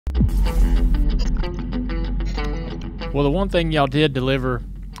Well, the one thing y'all did deliver,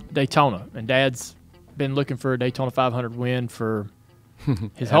 Daytona, and Dad's been looking for a Daytona 500 win for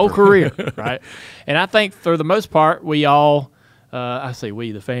his whole career, right? And I think for the most part, we all, I say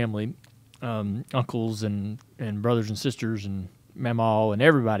we, the family, uncles and brothers and sisters and mama and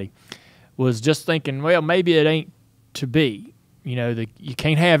everybody, was just thinking, well, maybe it ain't to be. You know, you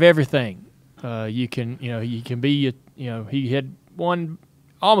can't have everything. You can be, he had won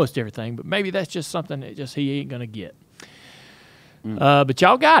almost everything, but maybe that's just something that just he ain't gonna get. But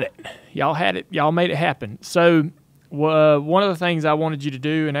y'all got it. Y'all had it. Y'all made it happen. So one of the things I wanted you to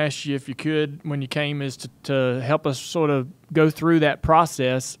do and ask you if you could when you came is to help us sort of go through that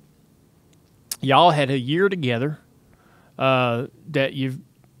process. Y'all had a year together that you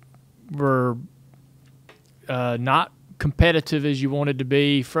were not competitive as you wanted to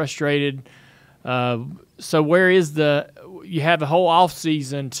be, frustrated. So where is you have a whole off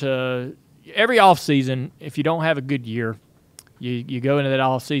season every off season, if you don't have a good year, you go into that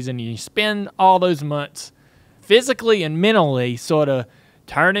off season, you spend all those months physically and mentally sort of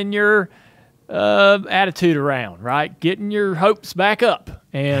turning your attitude around, right? Getting your hopes back up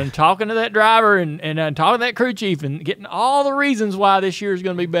and talking to that driver and talking to that crew chief and getting all the reasons why this year is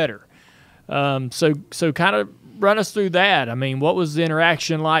going to be better. So kind of run us through that. I mean, what was the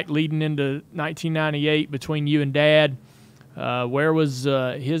interaction like leading into 1998 between you and Dad? Where was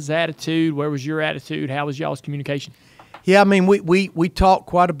his attitude? Where was your attitude? How was y'all's communication? Yeah, I mean, we talked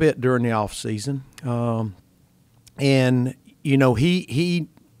quite a bit during the off season, and he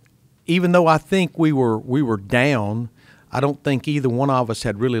even though I think we were down, I don't think either one of us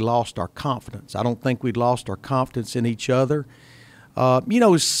had really lost our confidence. I don't think we'd lost our confidence in each other.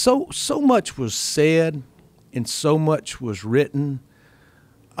 So much was said and so much was written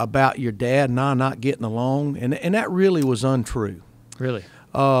about your dad and I not getting along, and that really was untrue. Really?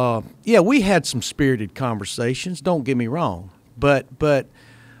 Yeah, we had some spirited conversations, don't get me wrong, but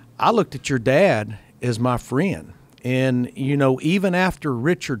I looked at your dad as my friend. And, even after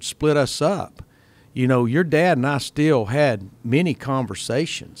Richard split us up, your dad and I still had many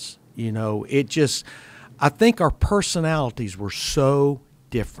conversations. I think our personalities were so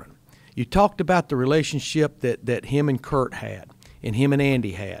different. You talked about the relationship that him and Kurt had and him and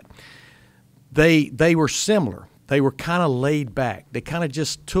Andy had. They were similar. They were kind of laid back. They kind of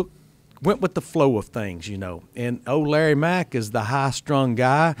just went with the flow of things, And Larry Mack is the high-strung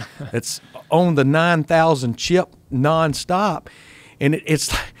guy that's on the 9,000 chip nonstop. And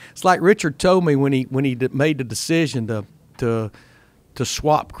it's like Richard told me when he made the decision to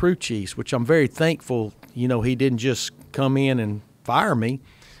swap crew chiefs, which I'm very thankful. He didn't just come in and fire me,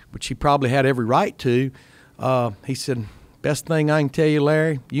 which he probably had every right to. He said, best thing I can tell you,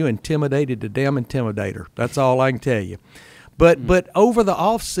 Larry, you intimidated the damn intimidator. That's all I can tell you. But over the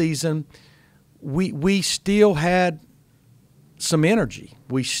off season, we still had some energy.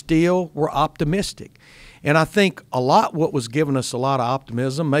 We still were optimistic. And I think what was giving us a lot of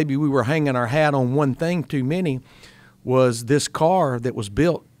optimism, maybe we were hanging our hat on one thing too many, was this car that was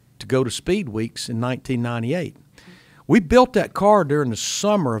built to go to Speed Weeks in 1998. We built that car during the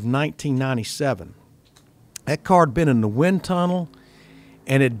summer of 1997. That car had been in the wind tunnel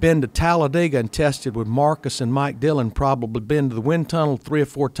and had been to Talladega and tested with Marcus and Mike Dillon, probably been to the wind tunnel 3 or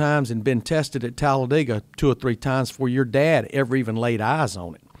 4 times and been tested at Talladega 2 or 3 times before your dad ever even laid eyes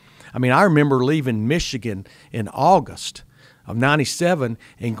on it. I mean, I remember leaving Michigan in August of 97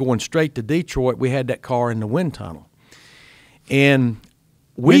 and going straight to Detroit. We had that car in the wind tunnel. And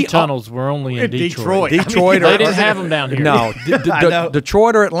wind tunnels were only in Detroit. Detroit, they didn't have them down here. No,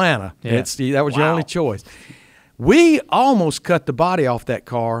 Detroit or Atlanta. Yeah. That was your only choice. We almost cut the body off that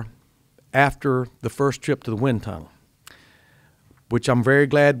car after the first trip to the wind tunnel, which I'm very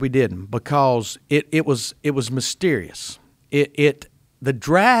glad we didn't, because it was mysterious. The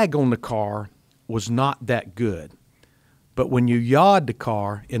drag on the car was not that good, but when you yawed the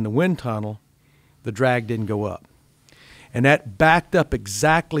car in the wind tunnel, the drag didn't go up. And that backed up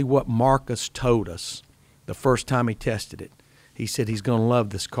exactly what Marcus told us the first time he tested it. He said he's going to love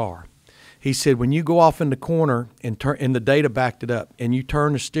this car. He said when you go off in the corner and the data backed it up, and you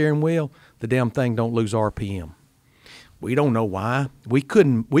turn the steering wheel, the damn thing don't lose RPM. We don't know why. We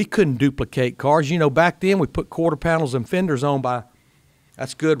couldn't duplicate cars. Back then we put quarter panels and fenders on by.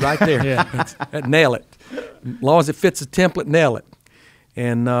 That's good right there. Yeah. Nail it. As long as it fits the template, nail it.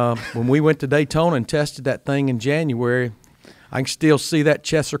 And when we went to Daytona and tested that thing in January, I can still see that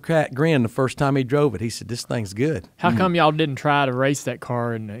Chester Cat grin the first time he drove it. He said, this thing's good. How come y'all didn't try to race that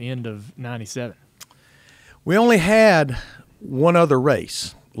car in the end of 97? We only had one other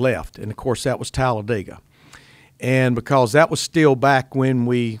race left, and, of course, that was Talladega. And because that was still back when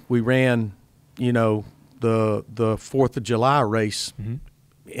we ran, you know, the 4th of July race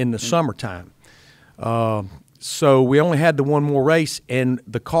in the summertime. So we only had the one more race, and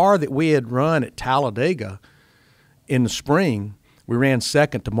the car that we had run at Talladega in the spring, we ran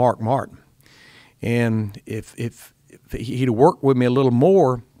second to Mark Martin. And if he'd worked with me a little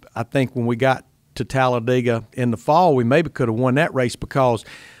more, I think when we got to Talladega in the fall, we maybe could have won that race, because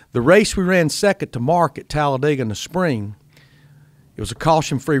the race we ran second to Mark at Talladega in the spring, it was a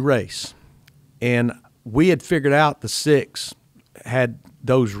caution-free race. And we had figured out the 6 had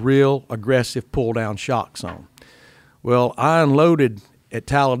those real aggressive pull-down shocks on. Well, I unloaded at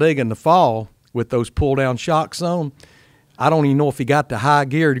Talladega in the fall with those pull-down shocks on. I don't even know if he got the high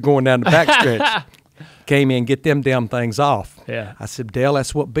gear going down the backstretch. Came in, get them damn things off. Yeah. I said, Dale,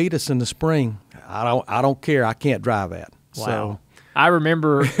 that's what beat us in the spring. I don't care. I can't drive that. Wow. So, I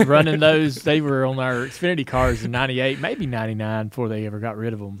remember running those. They were on our Xfinity cars in '98, maybe '99, before they ever got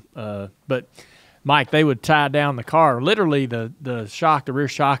rid of them. But Mike, they would tie down the car. Literally, the rear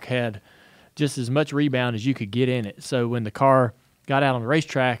shock had just as much rebound as you could get in it. So when the car got out on the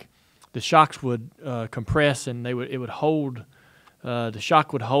racetrack, the shocks would compress, and the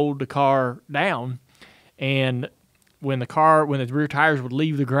shock would hold the car down. And when the rear tires would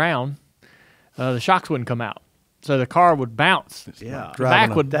leave the ground, the shocks wouldn't come out. So the car would bounce. Yeah. The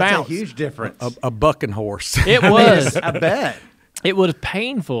back would bounce. That's a huge difference. a bucking horse. It was. I bet. It was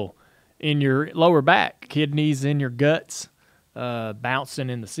painful in your lower back, kidneys, in your guts, bouncing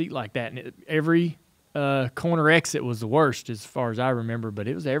in the seat like that. And every corner exit was the worst as far as I remember, but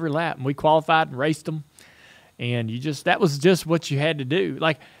it was every lap. And we qualified and raced them. And that was just what you had to do.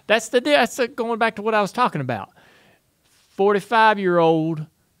 Like, that's going back to what I was talking about. 45-year-old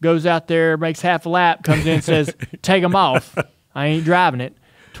goes out there, makes half a lap, comes in and says, take them off. I ain't driving it.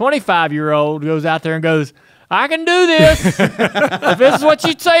 25-year-old goes out there and goes, I can do this. If this is what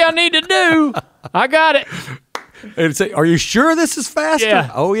you say I need to do, I got it. And say, are you sure this is faster?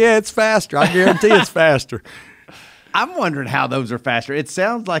 Yeah. Oh, yeah, it's faster. I guarantee it's faster. I'm wondering how those are faster. It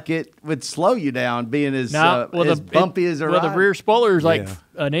sounds like it would slow you down, being as bumpy as a ride. Well, the rear spoiler is like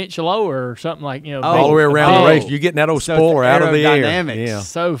an inch lower or something, like, you know. All the way around the race. You're getting that old spoiler out of the air. Yeah.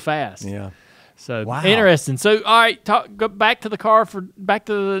 So fast. Yeah. So wow. Interesting. So all right, go back to the car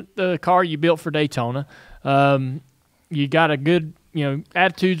the car you built for Daytona. You got a good,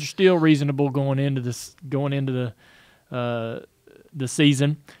 attitudes are still reasonable going into the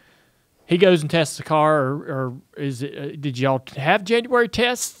season. He goes and tests the car, or is it? Did y'all have January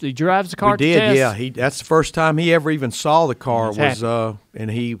tests? He drives the car. We did, to test? yeah. That's the first time he ever even saw the car. He's And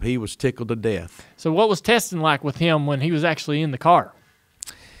he was tickled to death. So what was testing like with him when he was actually in the car?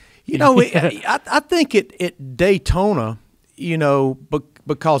 I think at Daytona,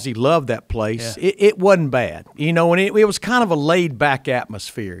 because he loved that place, it wasn't bad. And it was kind of a laid back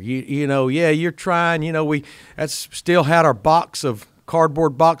atmosphere. You're trying. We still had our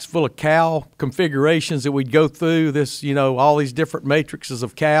cardboard box full of cow configurations that we'd go through. All these different matrices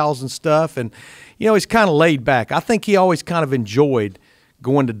of cows and stuff, and he's kind of laid back. I think he always kind of enjoyed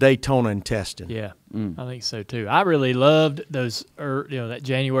going to Daytona and testing. Yeah, I think so too. I really loved those, that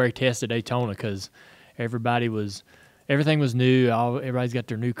January test at Daytona, because everything was new. Everybody's got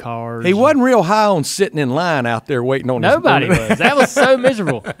their new cars. He wasn't real high on sitting in line out there waiting on. Nobody was. That was so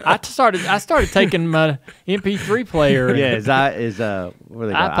miserable. I started taking my MP3 player. Yeah, what are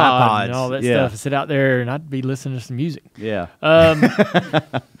they called? iPods and all that stuff, and sit out there, and I'd be listening to some music. Yeah.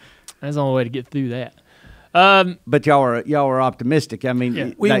 That's the only way to get through that. But y'all were optimistic. I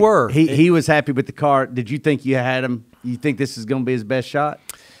mean, we were. He was happy with the car. Did you think you had him? You think this is going to be his best shot?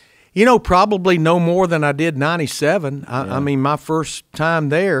 Probably no more than I did 97. I mean, my first time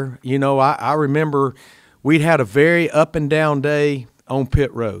there, I remember we'd had a very up and down day on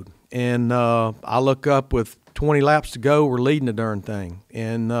pit road. And I look up with 20 laps to go, we're leading the darn thing.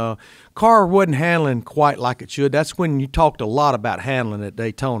 And car wasn't handling quite like it should. That's when you talked a lot about handling at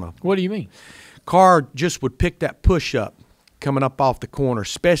Daytona. What do you mean? Car just would pick that push up coming up off the corner,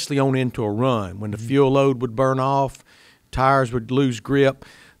 especially on into a run. When the fuel load would burn off, tires would lose grip.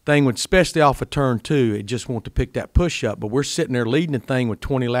 Thing would, especially off of turn 2, it just wanted to pick that push up. But we're sitting there leading the thing with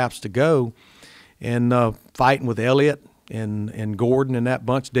 20 laps to go, and fighting with Elliott and Gordon and that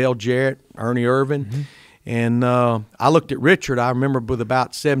bunch, Dale Jarrett, Ernie Irvin. Mm-hmm. And I looked at Richard, I remember, with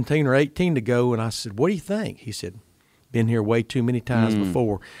about 17 or 18 to go, and I said, what do you think? He said, been here way too many times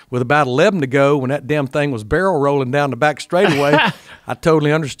before. With about 11 to go, when that damn thing was barrel rolling down the back straightaway, I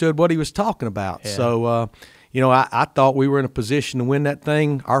totally understood what he was talking about. Yeah. So, I thought we were in a position to win that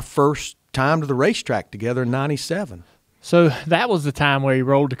thing our first time to the racetrack together in 97. So that was the time where he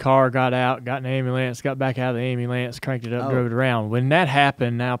rolled the car, got out, got in the ambulance, got back out of the ambulance, cranked it up, drove it around. When that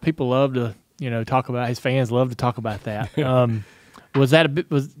happened, now people love to, talk about, his fans love to talk about that. Was that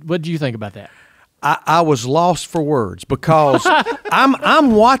what did you think about that? I was lost for words because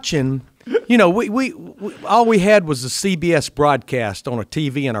I'm watching. We all we had was a CBS broadcast on a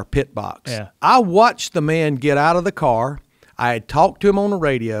TV in our pit box. Yeah. I watched the man get out of the car. I had talked to him on the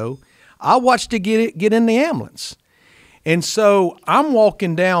radio. I watched him get in the ambulance. And so I'm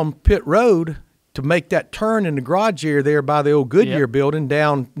walking down pit road to make that turn in the garage area there by the old Goodyear building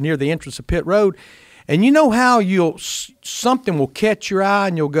down near the entrance of pit road. And you know how something will catch your eye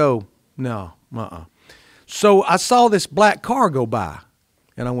and you'll go, no, So I saw this black car go by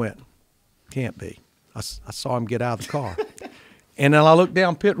and I went, can't be. I saw him get out of the car. And then I looked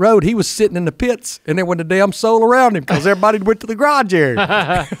down pit road. He was sitting in the pits and there wasn't a damn soul around him because everybody went to the garage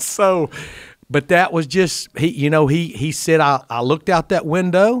area. But that was just, he said, I looked out that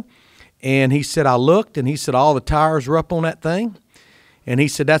window, and he said, I looked, and he said, all the tires were up on that thing. And he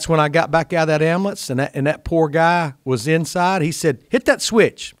said, that's when I got back out of that ambulance, and that poor guy was inside. He said, hit that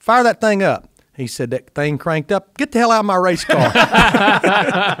switch, fire that thing up. He said, that thing cranked up. Get the hell out of my race car.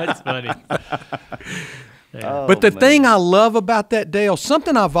 That's funny. Yeah. But the thing I love about that, Dale,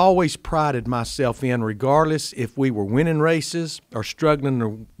 something I've always prided myself in, regardless if we were winning races or struggling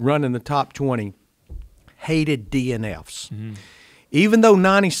to run in the top 20, hated DNFs. Mm-hmm. Even though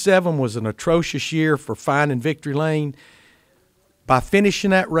 97 was an atrocious year for finding victory lane, by finishing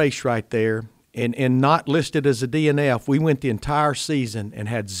that race right there and not listed as a DNF, we went the entire season and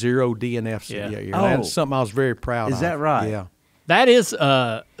had 0 DNFs. Yeah. That's something I was very proud of. Is that right? Yeah. That is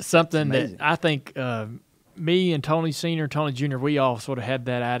something that I think me and Tony Sr., Tony Jr., we all sort of had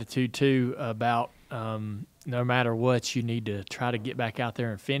that attitude too about no matter what, you need to try to get back out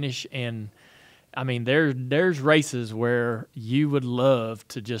there and finish. And I mean, there's races where you would love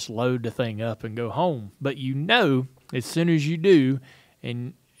to just load the thing up and go home, but as soon as you do,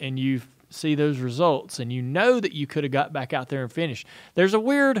 and you see those results, and that you could have got back out there and finished. There's a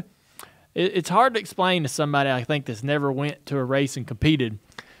weird. It's hard to explain to somebody I think that's never went to a race and competed,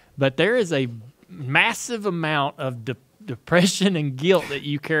 but there is a massive amount of depression and guilt that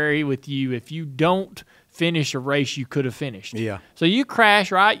you carry with you if you don't finish a race you could have finished. Yeah. So you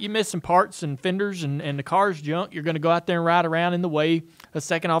crash, right? You miss some parts and fenders and the car's junk. You're going to go out there and ride around in the way, a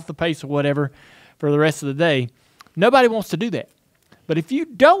second off the pace or whatever for the rest of the day. Nobody wants to do that. But if you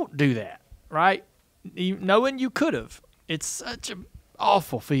don't do that, right, knowing you could have, it's such an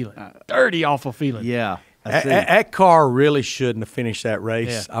awful feeling, dirty, awful feeling. Yeah. That car really shouldn't have finished that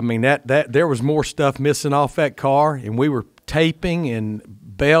race. Yeah. I mean, that there was more stuff missing off that car, and we were taping and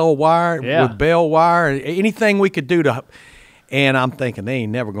bell wire with bell wire, anything we could do to. And I'm thinking they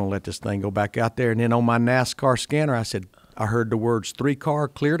ain't never going to let this thing go back out there. And then on my NASCAR scanner, I heard the words 3-car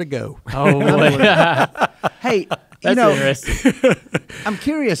clear to go. Oh boy. Hey, that's interesting. I'm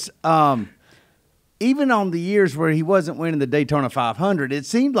curious. Even on the years where he wasn't winning the Daytona 500, it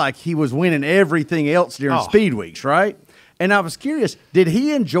seemed like he was winning everything else during speed weeks, right? And I was curious, did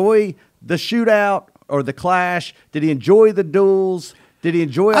he enjoy the shootout or the clash? Did he enjoy the duels? Did he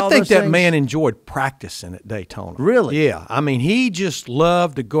enjoy all those things? I think that man enjoyed practicing at Daytona. Really? Yeah. I mean, he just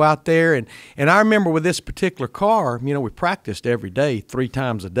loved to go out there. And I remember with this particular car, we practiced every day, 3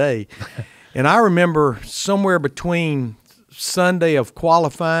 times a day. And I remember somewhere between Sunday of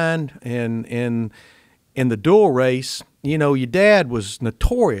qualifying and the duel race, your dad was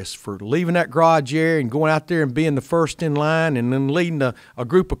notorious for leaving that garage area and going out there and being the first in line and then leading a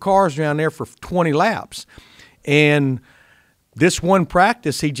group of cars around there for 20 laps. And this one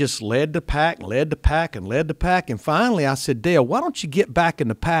practice, he just led the pack. And finally I said, Dale, why don't you get back in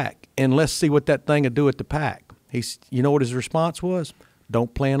the pack and let's see what that thing will do at the pack? You know what his response was?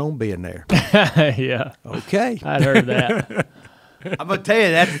 Don't plan on being there. Yeah. Okay. I'd heard that. I'm going to tell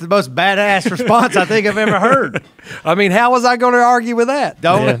you, that's the most badass response I think I've ever heard. I mean, how was I going to argue with that?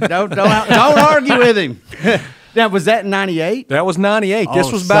 Don't argue with him. Now, was that in 98? That was 98.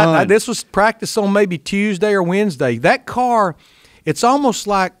 Oh, This was practice on maybe Tuesday or Wednesday. That car, it's almost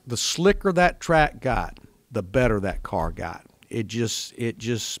like the slicker that track got, the better that car got. It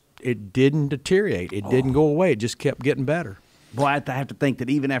didn't deteriorate. It didn't go away. It just kept getting better. Boy, I have to think that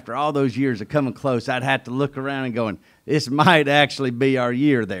even after all those years of coming close, I'd have to look around and going, this might actually be our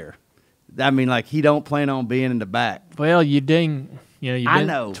year there. I mean, like, he don't plan on being in the back. Well, you've been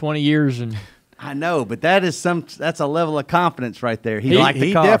 20 years and I know, but that's a level of confidence right there. He liked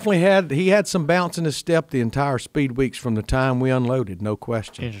the car. Definitely had some bounce in his step the entire speed weeks from the time we unloaded, no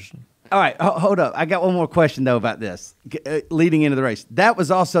question. Interesting. All right, hold up. I got one more question though about this leading into the race. That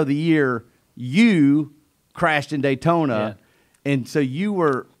was also the year you crashed in Daytona, and so you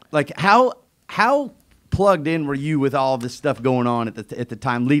were like, how plugged in were you with all this stuff going on at the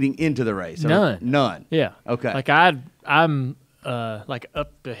time leading into the race? None. Yeah. Okay. Like I'm like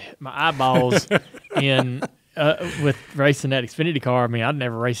up to my eyeballs in with racing that Xfinity car. I mean, I'd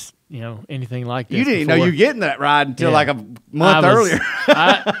never raced anything like this. You didn't before. know you were getting that ride until like a month earlier.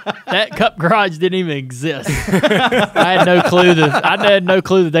 That Cup garage didn't even exist. I had no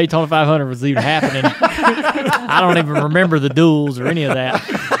clue the Daytona 500 was even happening. I don't even remember the duels or any of that.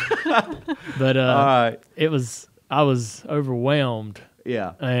 But I was overwhelmed.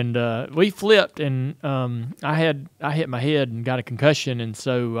 Yeah. And we flipped, and I hit my head and got a concussion, and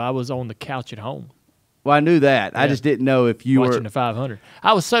so I was on the couch at home. Well, I knew that. Yeah. I just didn't know if you watching were the 500.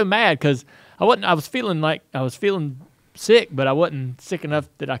 I was so mad because I was feeling sick, but I wasn't sick enough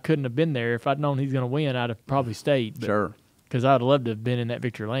that I couldn't have been there. If I'd known he's going to win, I'd have probably stayed. Sure. Because I'd love to have been in that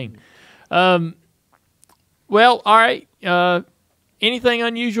victory lane. Well, all right. Anything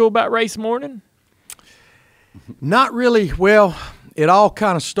unusual about race morning? Not really. Well, it all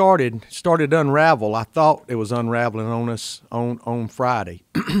kind of started to unravel. I thought it was unraveling on us on Friday.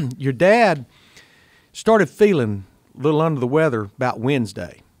 Your dad started feeling a little under the weather about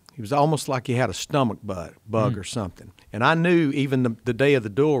Wednesday. He was almost like he had a stomach bug or something. And I knew even the day of the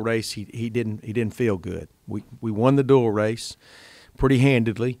duel race, he didn't feel good. We won the duel race pretty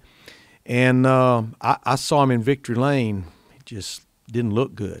handedly, and I saw him in victory lane. It just didn't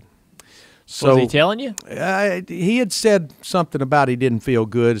look good. So, was he telling you? He had said something about he didn't feel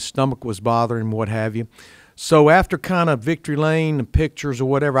good. His stomach was bothering him, what have you. So after kind of victory lane and pictures or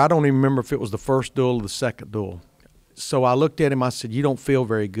whatever, I don't even remember if it was the first duel or the second duel. So I looked at him. I said, "You don't feel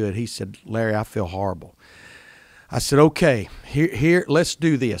very good." He said, "Larry, I feel horrible." I said, "Okay, here, let's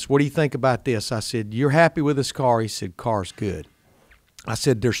do this. What do you think about this?" I said, "You're happy with this car?" He said, "Car's good." I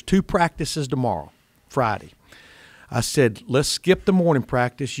said, "There's 2 practices tomorrow, Friday." I said, "Let's skip the morning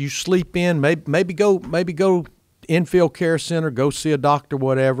practice. You sleep in, maybe go infield care center, go see a doctor,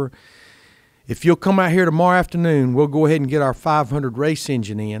 whatever. If you'll come out here tomorrow afternoon, we'll go ahead and get our 500 race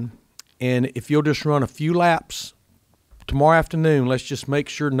engine in. And if you'll just run a few laps tomorrow afternoon, let's just make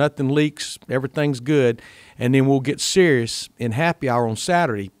sure nothing leaks, everything's good, and then we'll get serious in happy hour on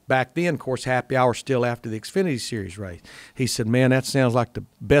Saturday." Back then, of course, happy hour still after the Xfinity Series race. He said, "Man, that sounds like the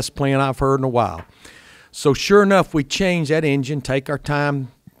best plan I've heard in a while." So sure enough, we change that engine, take our time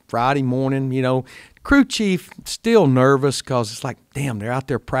Friday morning. Crew chief still nervous because it's like, damn, they're out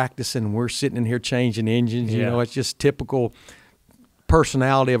there practicing and we're sitting in here changing engines. It's just typical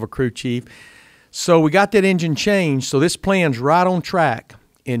personality of a crew chief. So we got that engine changed. So this plan's right on track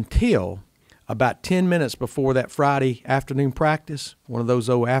until about 10 minutes before that Friday afternoon practice. One of those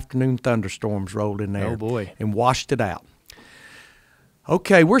old afternoon thunderstorms rolled in there. Oh, boy. And washed it out.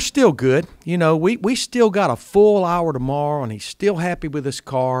 Okay, we're still good. We still got a full hour tomorrow, and he's still happy with his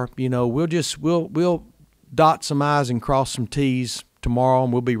car. We'll dot some I's and cross some T's tomorrow,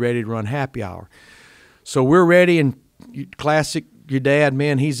 and we'll be ready to run happy hour. So we're ready, and classic your dad,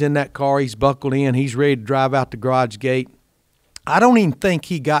 man, he's in that car, he's buckled in, he's ready to drive out the garage gate. I don't even think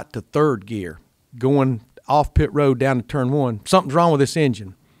he got to third gear going off pit road down to turn 1. Something's wrong with this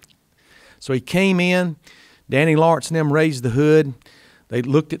engine. So he came in, Danny Lawrence and them raised the hood. They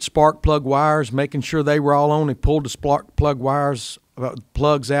looked at spark plug wires, making sure they were all on. They pulled the spark plug wires,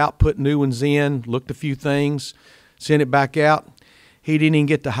 plugs out, put new ones in, looked a few things, sent it back out. He didn't even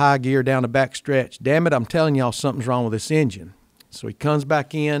get to high gear down the back stretch. Damn it, I'm telling y'all something's wrong with this engine. So he comes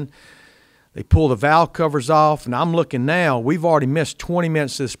back in. They pull the valve covers off, and I'm looking now. We've already missed 20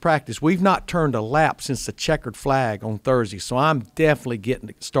 minutes of this practice. We've not turned a lap since the checkered flag on Thursday, so I'm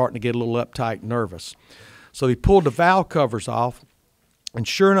definitely starting to get a little uptight, nervous. So they pulled the valve covers off. And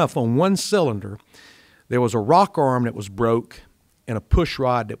sure enough, on one cylinder, there was a rock arm that was broke and a push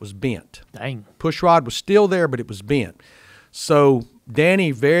rod that was bent. Dang. Push rod was still there, but it was bent. So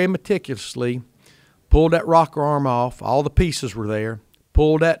Danny very meticulously pulled that rocker arm off. All the pieces were there.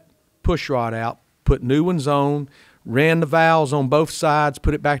 Pulled that push rod out, put new ones on, ran the valves on both sides,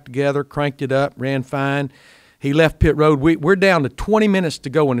 put it back together, cranked it up, ran fine. He left pit road. We're down to 20 minutes to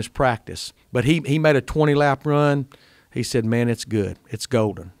go in this practice, but he made a 20-lap run. He said, "Man, it's good. It's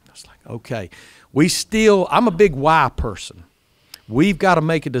golden." I was like, okay. I'm a big why person. We've got to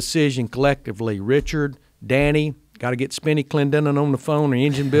make a decision collectively. Richard, Danny, got to get Spenny Clendenin on the phone, or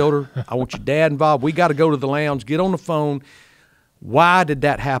engine builder. I want your dad involved. We got to go to the lounge, get on the phone. Why did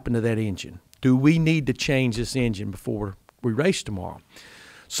that happen to that engine? Do we need to change this engine before we race tomorrow?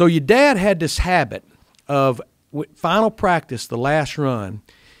 So your dad had this habit of final practice, the last run,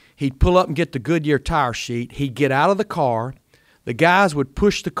 he'd pull up and get the Goodyear tire sheet. He'd get out of the car. the guys would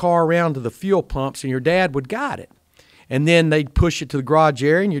push the car around to the fuel pumps, and your dad would guide it. And then they'd push it to the garage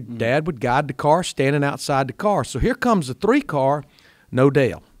area, and your dad would guide the car standing outside the car. So here comes the 3-car, no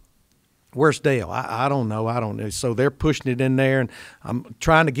Dale. Where's Dale? I don't know. I don't know. So they're pushing it in there, and I'm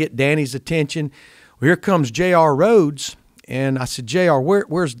trying to get Danny's attention. Well, here comes J.R. Rhodes, and I said, J.R.,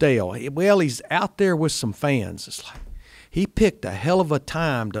 where's Dale? Well, he's out there with some fans. It's like, he picked a hell of a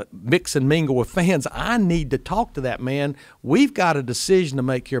time to mix and mingle with fans. I need to talk to that man. We've got a decision to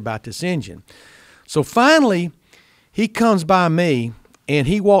make here about this engine. So finally, he comes by me, and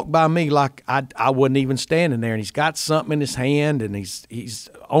he walked by me like I wasn't even standing there, and he's got something in his hand, and he's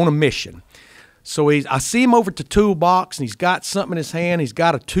on a mission. So I see him over at the toolbox, and he's got something in his hand. He's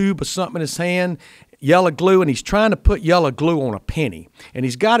got a tube of something in his hand, yellow glue, and he's trying to put yellow glue on a penny. And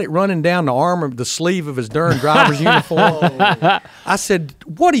he's got it running down the arm of the sleeve of his darn driver's uniform. I said,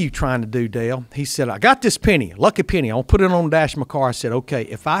 what are you trying to do, Dale? He said, I got this penny, lucky penny. I'll put it on the dash of my car. I said, okay,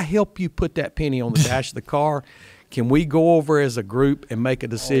 if I help you put that penny on the dash of the car, can we go over as a group and make a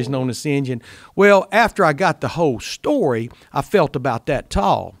decision on this engine? Well, after I got the whole story, I felt about that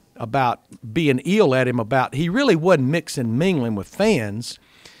tall, about being ill at him, about he really wasn't mixing, mingling with fans.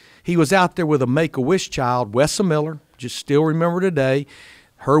 He was out there with a Make-A-Wish child, Wessa Miller, just still remember today.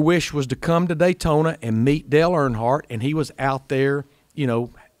 Her wish was to come to Daytona and meet Dale Earnhardt, and he was out there, you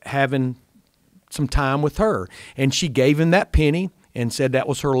know, having some time with her. And she gave him that penny and said that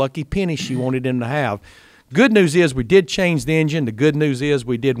was her lucky penny she wanted him to have. Good news is we did change the engine. The good news is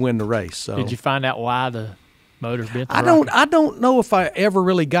we did win the race. So did you find out why the motor's bent? I don't know if I ever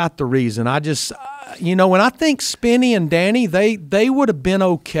really got the reason. I just, you know, when I think Spinny and Danny, they would have been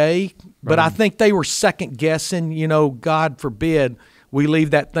okay, but I think they were second guessing. You know, God forbid we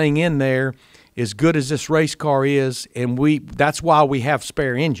leave that thing in there. As good as this race car is, and that's why we have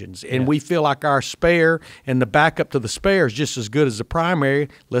spare engines, and we feel like our spare and the backup to the spare is just as good as the primary.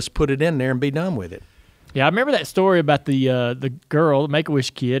 Let's put it in there and be done with it. Yeah, I remember that story about the girl, the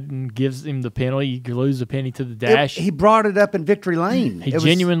Make-A-Wish kid, and gives him the penalty. You glues the penny to the dash. He brought it up in victory lane. He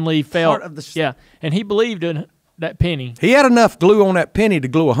genuinely felt, part of the yeah, and he believed in that penny. He had enough glue on that penny to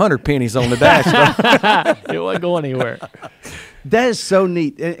glue 100 pennies on the dash. It wasn't going anywhere. That is so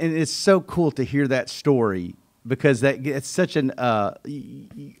neat, and it's so cool to hear that story because it's such an.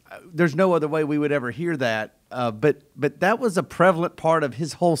 There's no other way we would ever hear that. But that was a prevalent part of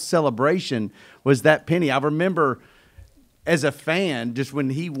his whole celebration was that penny. I remember as a fan, just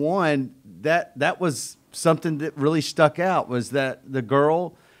when he won, that was something that really stuck out was that the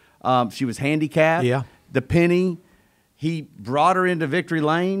girl, she was handicapped. Yeah. The penny, he brought her into victory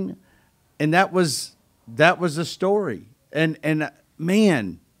lane, and that was a story. And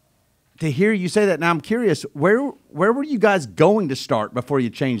man, to hear you say that, now I'm curious, where were you guys going to start before you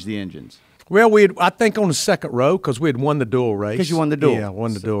changed the engines? Well, I think on the second row because we had won the duel race. Because you won the duel. Yeah,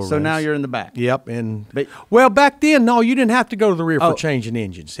 won the duel race. So now you're in the back. Yep. Well, back then, no, you didn't have to go to the rear for changing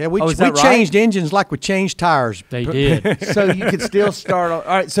engines. Yeah, we changed engines like we changed tires. They did. So you could still start. All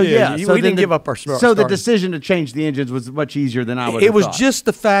right. So we didn't give up our start. So the decision to change the engines was much easier than I would have It was thought. just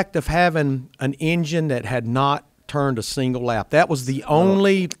the fact of having an engine that had not turned a single lap. That was the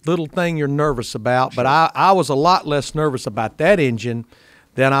only little thing you're nervous about. Sure. But I was a lot less nervous about that engine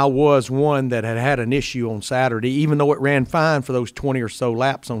than I was one that had an issue on Saturday, even though it ran fine for those 20 or so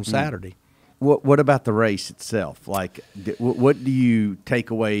laps on Saturday. What about the race itself? Like, what do you take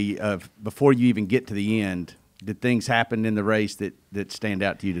away of before you even get to the end? Did things happen in the race that stand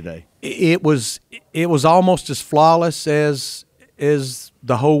out to you today? It was almost as flawless as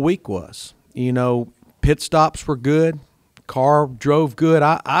the whole week was. You know, pit stops were good, car drove good.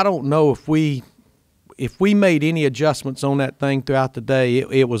 I don't know if we made any adjustments on that thing throughout the day,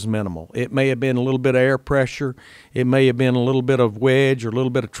 it was minimal. It may have been a little bit of air pressure. It may have been a little bit of wedge or a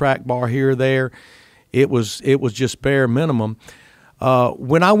little bit of track bar here or there. It was just bare minimum.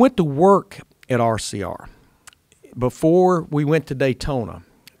 When I went to work at RCR, before we went to Daytona,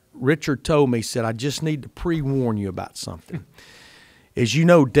 Richard told me, he said, I just need to pre-warn you about something. As you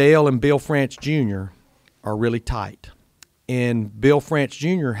know, Dale and Bill France Jr. are really tight. And Bill France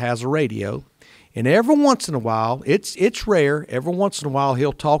Jr. has a radio. And every once in a while, it's rare, every once in a while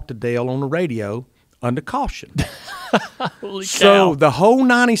he'll talk to Dale on the radio under caution. Holy so cow. the whole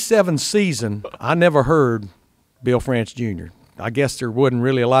 97 season, I never heard Bill France Jr. I guess there wasn't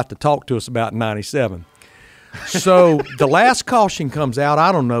really a lot to talk to us about in 97. So the last caution comes out,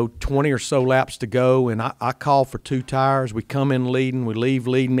 I don't know, 20 or so laps to go, and I call for 2 tires. We come in leading, we leave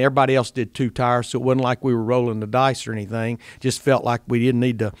leading. Everybody else did 2 tires, so it wasn't like we were rolling the dice or anything. Just felt like we didn't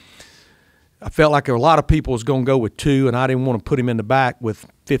need to. I felt like a lot of people was going to go with 2, and I didn't want to put him in the back with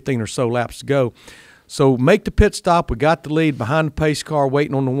 15 or so laps to go. So make the pit stop. We got the lead behind the pace car,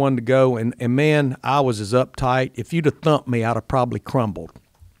 waiting on the one to go. And man, I was as uptight. If you'd have thumped me, I'd have probably crumbled.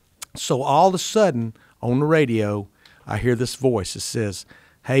 So all of a sudden, on the radio, I hear this voice that says,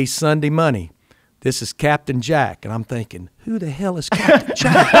 "Hey, Sunday Money, this is Captain Jack." And I'm thinking, who the hell is Captain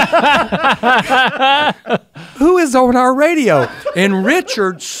Jack? Who is on our radio? And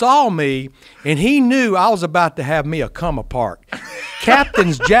Richard saw me, and he knew I was about to have me a come apart.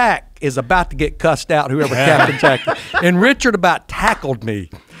 Captain's Jack is about to get cussed out, whoever Captain Jack is. And Richard about tackled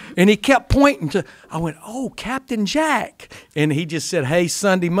me. And he kept pointing to, I went, "Oh, Captain Jack." And he just said, "Hey,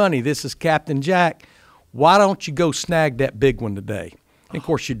 Sunday Money, this is Captain Jack. Why don't you go snag that big one today?" And of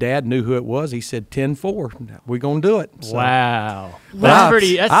course, your dad knew who it was. He said 10-4. We're going to do it. So, wow. That's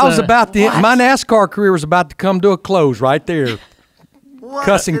pretty. I was about to, my NASCAR career was about to come to a close right there.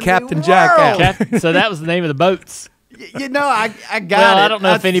 Cussing Captain Jack out. So that was the name of the boats. You know, I got well, it. I don't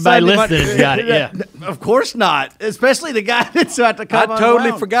know if anybody listening has got it. Yeah, of course not. Especially the guy that's about to come. I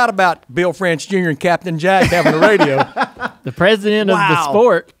totally forgot about Bill France Jr. and Captain Jack having a radio. The president of the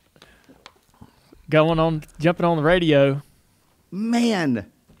sport jumping on the radio.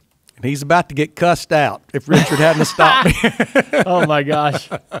 Man. And he's about to get cussed out if Richard hadn't stopped me. Oh my gosh.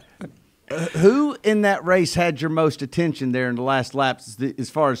 Who in that race had your most attention there in the last laps as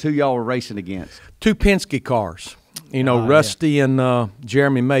far as who y'all were racing against? Two Penske cars. You know, Rusty and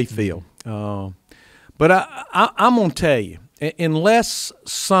Jeremy Mayfield. But I'm going to tell you, unless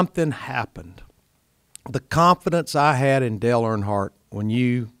something happened, the confidence I had in Dale Earnhardt when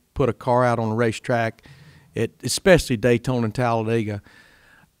you put a car out on the racetrack, especially Daytona and Talladega,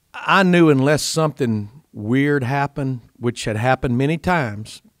 I knew unless something weird happened, which had happened many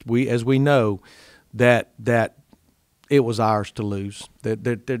times, as we know, that it was ours to lose.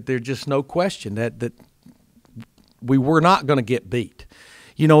 There's just no question that we were not going to get beat.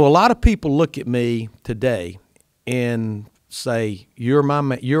 You know, a lot of people look at me today and say,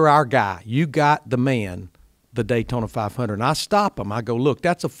 you're our guy. You got the man, the Daytona 500. And I stop them. I go, look,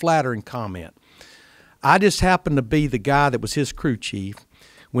 that's a flattering comment. I just happened to be the guy that was his crew chief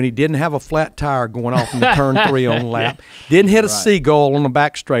when he didn't have a flat tire going off in the turn 3 on the lap, didn't hit a seagull on the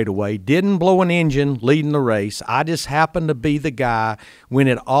back straightaway, didn't blow an engine leading the race. I just happened to be the guy when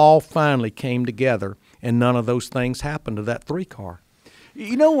it all finally came together. And none of those things happened to that 3 car.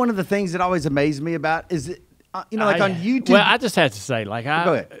 You know, one of the things that always amazed me about is, on YouTube. Well, I just have to say, like,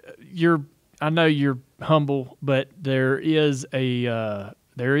 go ahead. I know you're humble, but there is the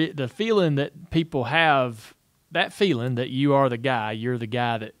feeling that people have, that feeling that you are the guy. You're the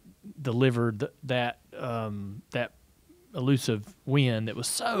guy that delivered that elusive win that was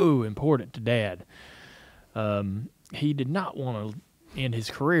so important to Dad. He did not want to end his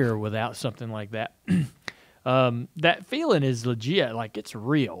career without something like that. That feeling is legit, like it's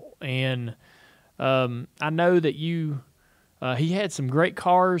real. And I know that he had some great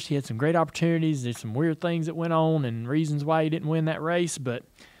cars, he had some great opportunities, there's some weird things that went on and reasons why he didn't win that race, but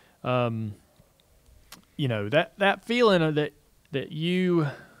you know, that feeling of that you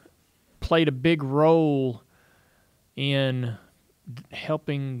played a big role in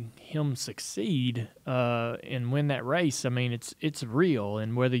helping him succeed and win that race. I mean, it's real,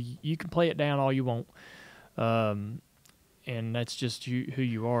 and whether you can play it down all you want, and that's just who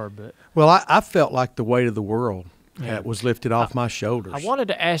you are. But well, I felt like the weight of the world was lifted off my shoulders. I wanted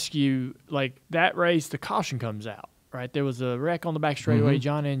to ask you, like, that race, the caution comes out, right? There was a wreck on the back straightaway.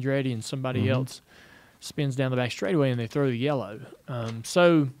 John Andretti and somebody else spins down the back straightaway, and they throw the yellow.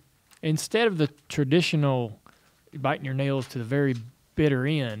 So instead of the traditional biting your nails to the very bitter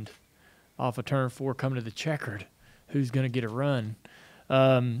end off of turn 4 coming to the checkered, who's going to get a run,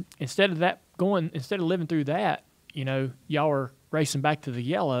 instead of living through that, you know, y'all are racing back to the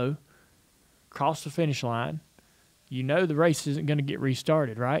yellow, cross the finish line. You know the race isn't going to get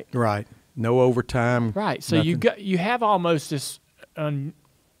restarted, right? Right. No overtime. Right. So nothing. you have almost this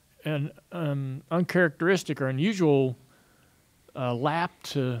uncharacteristic or unusual lap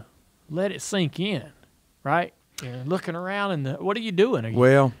to let it sink in, right? You're looking around, and what are you doing?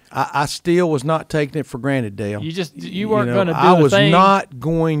 Well, I still was not taking it for granted, Dale. You weren't going to do I was thing. not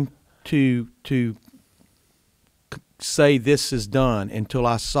going to say this is done until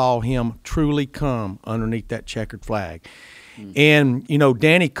I saw him truly come underneath that checkered flag. And, you know,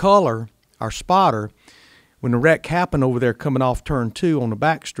 Danny Culler, our spotter, when the wreck happened over there coming off turn 2 on the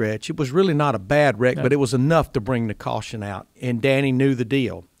backstretch, it was really not a bad wreck, but it was enough to bring the caution out. And Danny knew the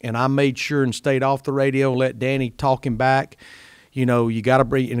deal. And I made sure and stayed off the radio and let Danny talk him back. You know, you got to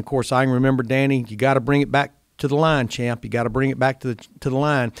bring – and, of course, I can remember Danny, you got to bring it back to the line, champ. You got to bring it back to the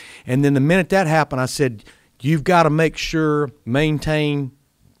line. And then the minute that happened, I said – you've got to make sure, maintain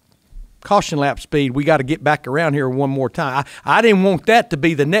caution lap speed. We got to get back around here one more time. I didn't want that to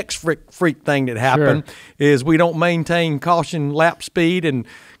be the next freak thing that happened. Sure. Is we don't maintain caution lap speed and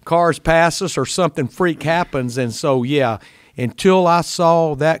cars pass us or something freak happens. And so, yeah, until I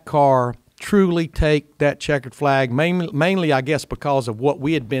saw that car truly take that checkered flag, mainly I guess because of what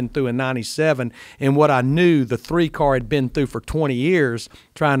we had been through in 97 and what I knew the 3 car had been through for 20 years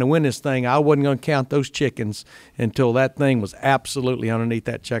trying to win this thing. I wasn't going to count those chickens until that thing was absolutely underneath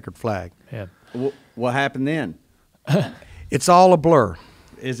that checkered flag. Yeah. What happened then? It's all a blur.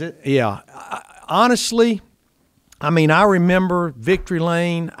 Is it? Yeah. Honestly, I mean, I remember Victory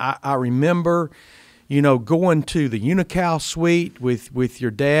Lane. I remember, you know, going to the Unical suite with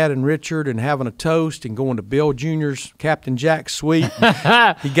your dad and Richard and having a toast and going to Bill Jr.'s Captain Jack's suite.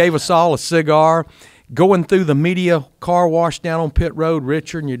 He gave us all a cigar. Going through the media car wash down on pit road,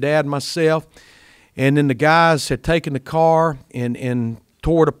 Richard and your dad and myself. And then the guys had taken the car and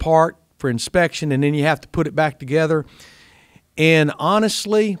tore it apart for inspection, and then you have to put it back together. And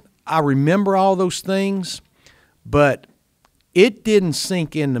honestly, I remember all those things, but it didn't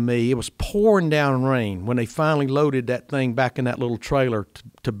sink into me. It was pouring down rain when they finally loaded that thing back in that little trailer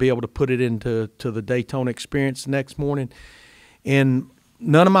to be able to put it into the Daytona experience the next morning. And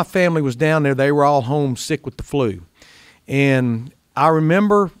none of my family was down there. They were all home sick with the flu. And I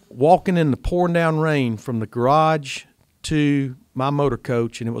remember walking in the pouring down rain from the garage to my motor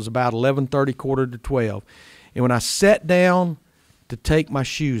coach, and it was about 11:30, quarter to 12. And when I sat down to take my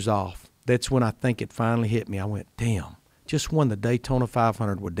shoes off, that's when I think it finally hit me. I went, damn. Just won the Daytona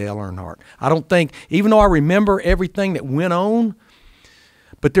 500 with Dale Earnhardt. I don't think, even though I remember everything that went on,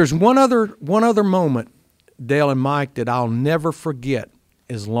 but there's one other moment, Dale and Mike, that I'll never forget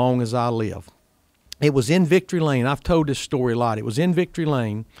as long as I live. It was in Victory Lane. I've told this story a lot. It was in Victory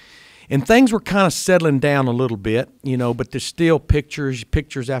Lane, and things were kind of settling down a little bit, you know, but there's still pictures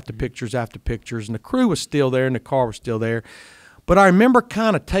after pictures after pictures, and the crew was still there and the car was still there. But I remember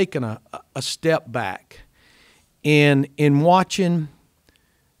kind of taking a step back and in watching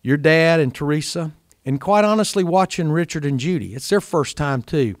your dad and Teresa, and quite honestly watching Richard and Judy. It's their first time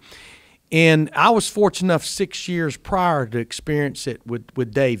too. And I was fortunate enough 6 years prior to experience it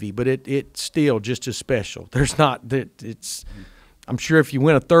with Davey, but it's still just as special. There's not that it's. I'm sure if you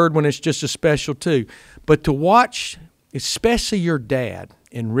win a third one, it's just as special too. But to watch, especially your dad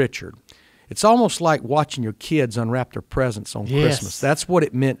and Richard, it's almost like watching your kids unwrap their presents on Christmas. That's what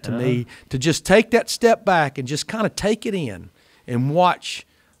it meant to me, to just take that step back and just kind of take it in and watch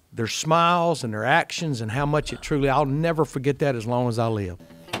their smiles and their actions and how much it truly, I'll never forget that as long as I live.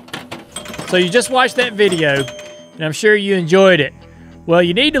 So you just watched that video, and I'm sure you enjoyed it. Well,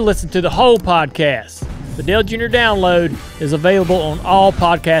 you need to listen to the whole podcast. The Dale Jr. Download is available on all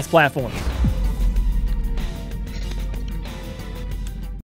podcast platforms.